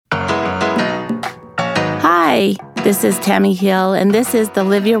Hi, this is Tammy Hill, and this is the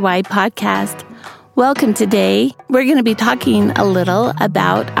Live Your Why podcast. Welcome today. We're going to be talking a little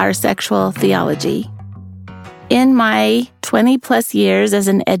about our sexual theology. In my 20 plus years as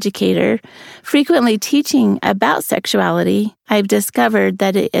an educator, frequently teaching about sexuality, I've discovered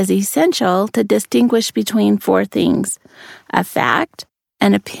that it is essential to distinguish between four things: a fact,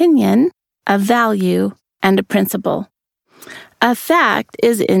 an opinion, a value, and a principle. A fact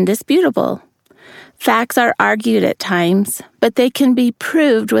is indisputable. Facts are argued at times, but they can be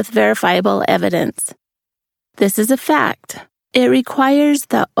proved with verifiable evidence. This is a fact. It requires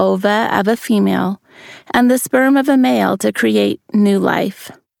the ova of a female and the sperm of a male to create new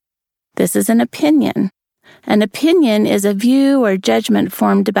life. This is an opinion. An opinion is a view or judgment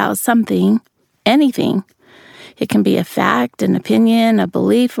formed about something, anything. It can be a fact, an opinion, a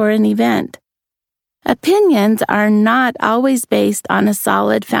belief, or an event. Opinions are not always based on a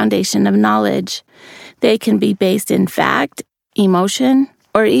solid foundation of knowledge. They can be based in fact, emotion,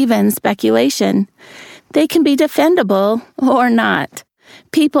 or even speculation. They can be defendable or not.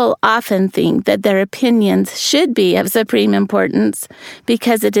 People often think that their opinions should be of supreme importance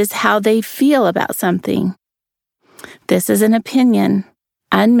because it is how they feel about something. This is an opinion.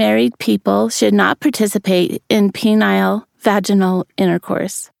 Unmarried people should not participate in penile vaginal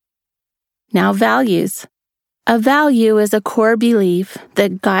intercourse. Now, values. A value is a core belief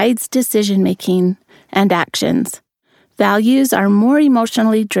that guides decision-making and actions. Values are more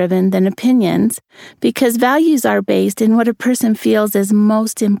emotionally driven than opinions because values are based in what a person feels is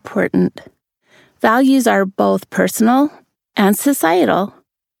most important. Values are both personal and societal.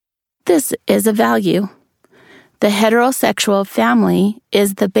 This is a value. The heterosexual family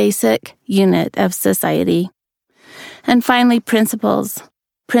is the basic unit of society. And finally, principles.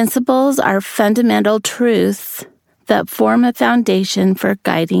 Principles are fundamental truths that form a foundation for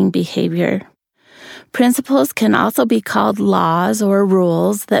guiding behavior. Principles can also be called laws or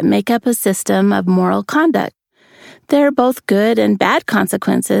rules that make up a system of moral conduct. There are both good and bad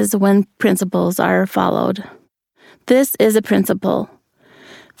consequences when principles are followed. This is a principle.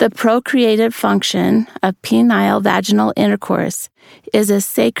 The procreative function of penile vaginal intercourse is a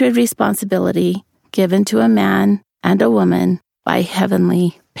sacred responsibility given to a man and a woman by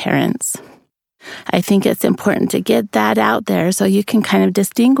heavenly parents. I think it's important to get that out there so you can kind of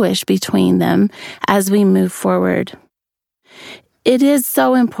distinguish between them as we move forward. It is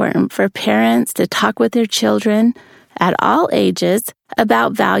so important for parents to talk with their children at all ages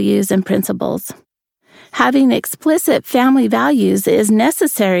about values and principles. Having explicit family values is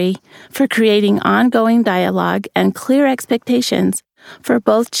necessary for creating ongoing dialogue and clear expectations for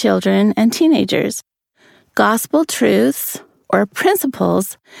both children and teenagers. Gospel truths or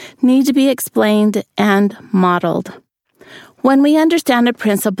principles need to be explained and modeled. When we understand a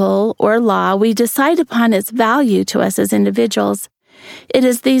principle or law, we decide upon its value to us as individuals. It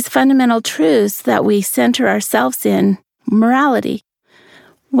is these fundamental truths that we center ourselves in: morality.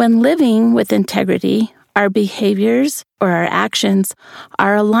 When living with integrity, our behaviors or our actions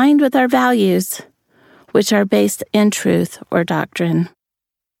are aligned with our values, which are based in truth or doctrine.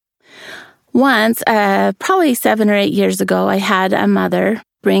 Once, probably 7 or 8 years ago, I had a mother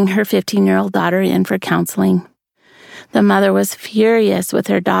bring her 15-year-old daughter in for counseling. The mother was furious with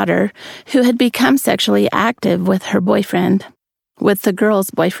her daughter, who had become sexually active with her boyfriend, with the girl's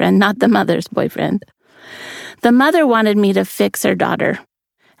boyfriend, not the mother's boyfriend. The mother wanted me to fix her daughter.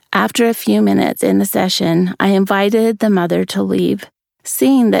 After a few minutes in the session, I invited the mother to leave,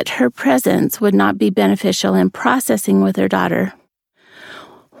 seeing that her presence would not be beneficial in processing with her daughter.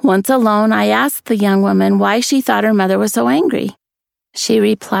 Once alone, I asked the young woman why she thought her mother was so angry. She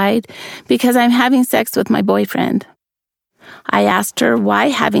replied, "Because I'm having sex with my boyfriend." I asked her why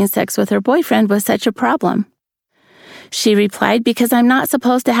having sex with her boyfriend was such a problem. She replied, "Because I'm not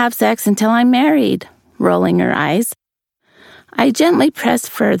supposed to have sex until I'm married," rolling her eyes. I gently pressed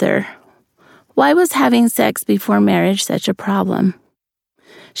further. Why was having sex before marriage such a problem?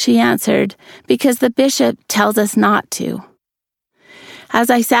 She answered, "Because the bishop tells us not to." As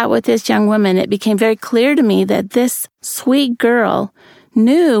I sat with this young woman, it became very clear to me that this sweet girl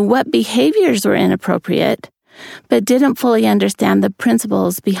knew what behaviors were inappropriate, but didn't fully understand the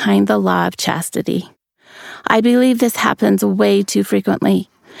principles behind the law of chastity. I believe this happens way too frequently.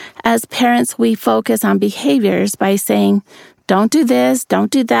 As parents, we focus on behaviors by saying, "Don't do this, don't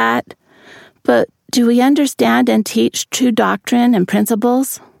do that." But do we understand and teach true doctrine and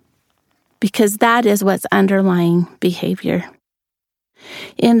principles? Because that is what's underlying behavior.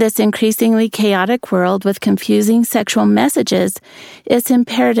 In this increasingly chaotic world with confusing sexual messages, it's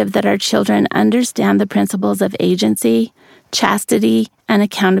imperative that our children understand the principles of agency, chastity, and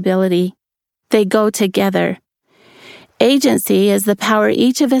accountability. They go together. Agency is the power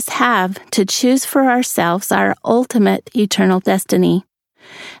each of us have to choose for ourselves our ultimate eternal destiny.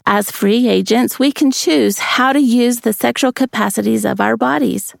 As free agents, we can choose how to use the sexual capacities of our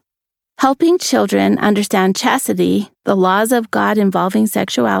bodies. Helping children understand chastity, the laws of God involving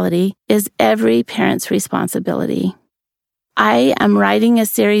sexuality, is every parent's responsibility. I am writing a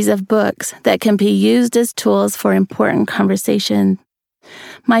series of books that can be used as tools for important conversation.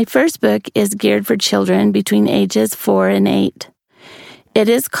 My first book is geared for children between ages 4 and 8. It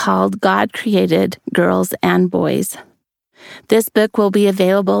is called God Created Girls and Boys. This book will be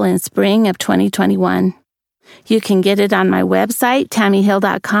available in spring of 2021. You can get it on my website,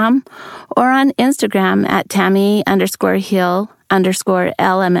 tammyhill.com, or on Instagram at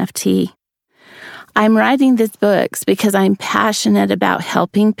Tammy_Hill_LMFT. I'm writing these books because I'm passionate about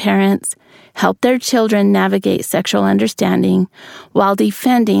helping parents help their children navigate sexual understanding while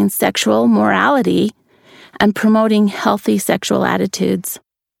defending sexual morality and promoting healthy sexual attitudes.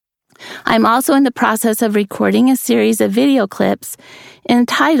 I'm also in the process of recording a series of video clips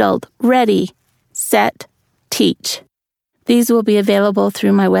entitled Ready, Set, Teach. These will be available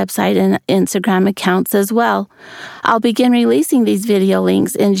through my website and Instagram accounts as well. I'll begin releasing these video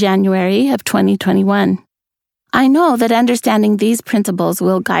links in January of 2021. I know that understanding these principles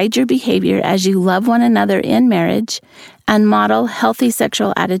will guide your behavior as you love one another in marriage and model healthy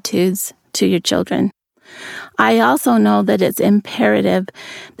sexual attitudes to your children. I also know that it's imperative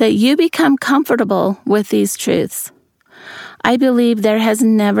that you become comfortable with these truths. I believe there has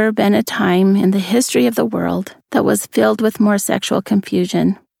never been a time in the history of the world that was filled with more sexual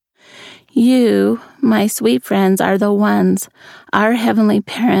confusion. You, my sweet friends, are the ones our heavenly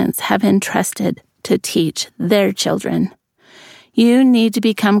parents have entrusted to teach their children. You need to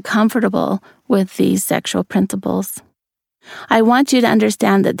become comfortable with these sexual principles. I want you to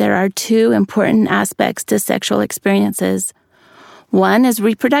understand that there are two important aspects to sexual experiences. One is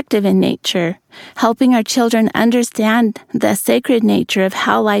reproductive in nature. Helping our children understand the sacred nature of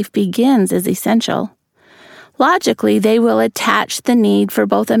how life begins is essential. Logically, they will attach the need for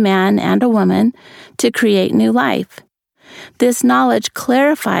both a man and a woman to create new life. This knowledge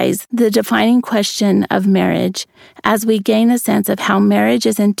clarifies the defining question of marriage as we gain a sense of how marriage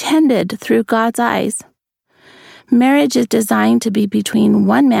is intended through God's eyes. Marriage is designed to be between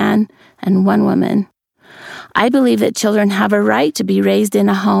one man and one woman. I believe that children have a right to be raised in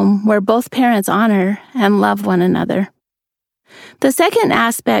a home where both parents honor and love one another. The second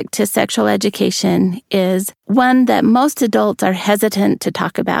aspect to sexual education is one that most adults are hesitant to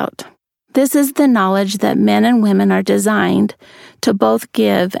talk about. This is the knowledge that men and women are designed to both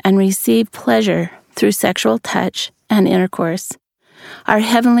give and receive pleasure through sexual touch and intercourse. Our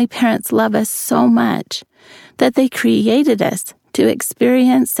heavenly parents love us so much that they created us to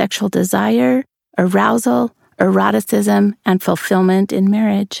experience sexual desire, arousal, eroticism, and fulfillment in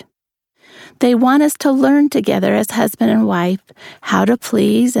marriage. They want us to learn together as husband and wife how to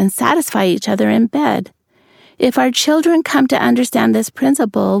please and satisfy each other in bed. If our children come to understand this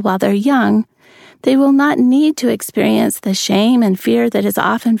principle while they're young, they will not need to experience the shame and fear that is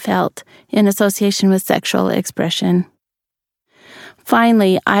often felt in association with sexual expression.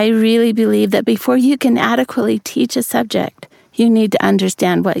 Finally, I really believe that before you can adequately teach a subject, you need to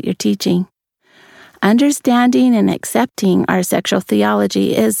understand what you're teaching. Understanding and accepting our sexual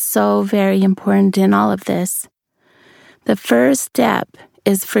theology is so very important in all of this. The first step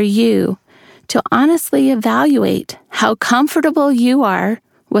is for you to honestly evaluate how comfortable you are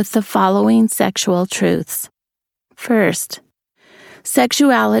with the following sexual truths. First,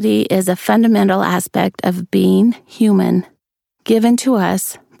 sexuality is a fundamental aspect of being human, given to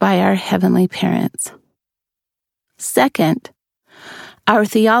us by our heavenly parents. Second, our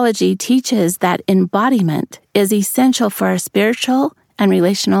theology teaches that embodiment is essential for our spiritual and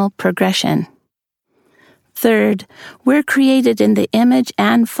relational progression. Third, we're created in the image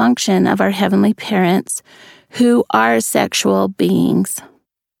and function of our heavenly parents, who are sexual beings.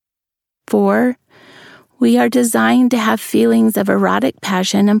 4, we are designed to have feelings of erotic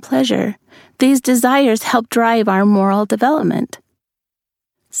passion and pleasure. These desires help drive our moral development.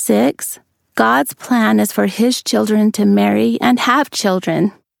 6, God's plan is for His children to marry and have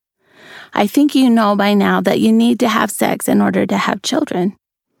children. I think you know by now that you need to have sex in order to have children.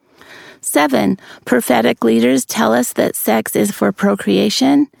 7, prophetic leaders tell us that sex is for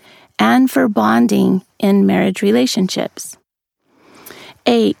procreation and for bonding in marriage relationships.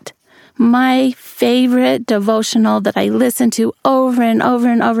 8, my favorite devotional that I listened to over and over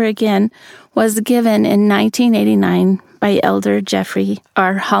and over again was given in 1989 by Elder Jeffrey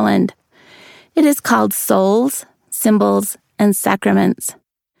R. Holland. It is called Souls, Symbols, and Sacraments.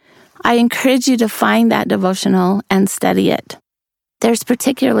 I encourage you to find that devotional and study it. There's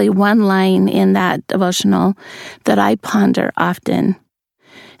particularly one line in that devotional that I ponder often.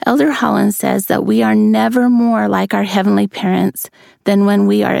 Elder Holland says that we are never more like our heavenly parents than when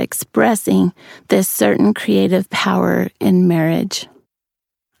we are expressing this certain creative power in marriage.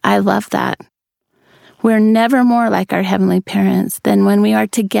 I love that. We're never more like our heavenly parents than when we are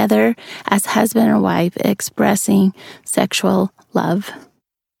together as husband and wife expressing sexual love.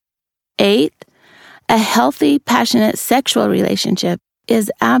 8, a healthy, passionate sexual relationship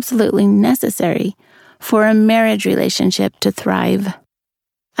is absolutely necessary for a marriage relationship to thrive.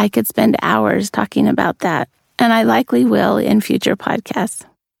 I could spend hours talking about that, and I likely will in future podcasts.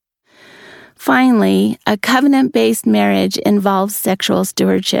 Finally, a covenant-based marriage involves sexual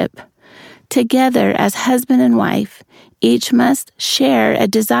stewardship. Together as husband and wife, each must share a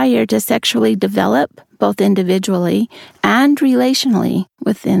desire to sexually develop, both individually and relationally,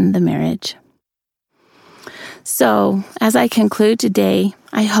 within the marriage. So, as I conclude today,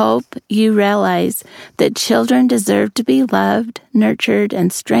 I hope you realize that children deserve to be loved, nurtured,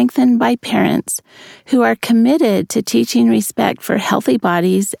 and strengthened by parents who are committed to teaching respect for healthy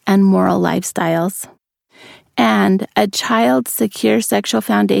bodies and moral lifestyles. And a child's secure sexual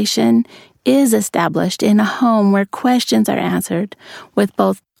foundation is established in a home where questions are answered with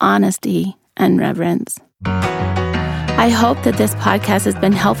both honesty and reverence. I hope that this podcast has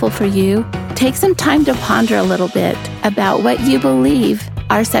been helpful for you. Take some time to ponder a little bit about what you believe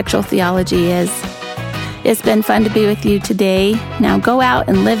our sexual theology is. It's been fun to be with you today. Now go out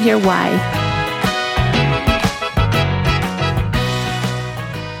and live your why.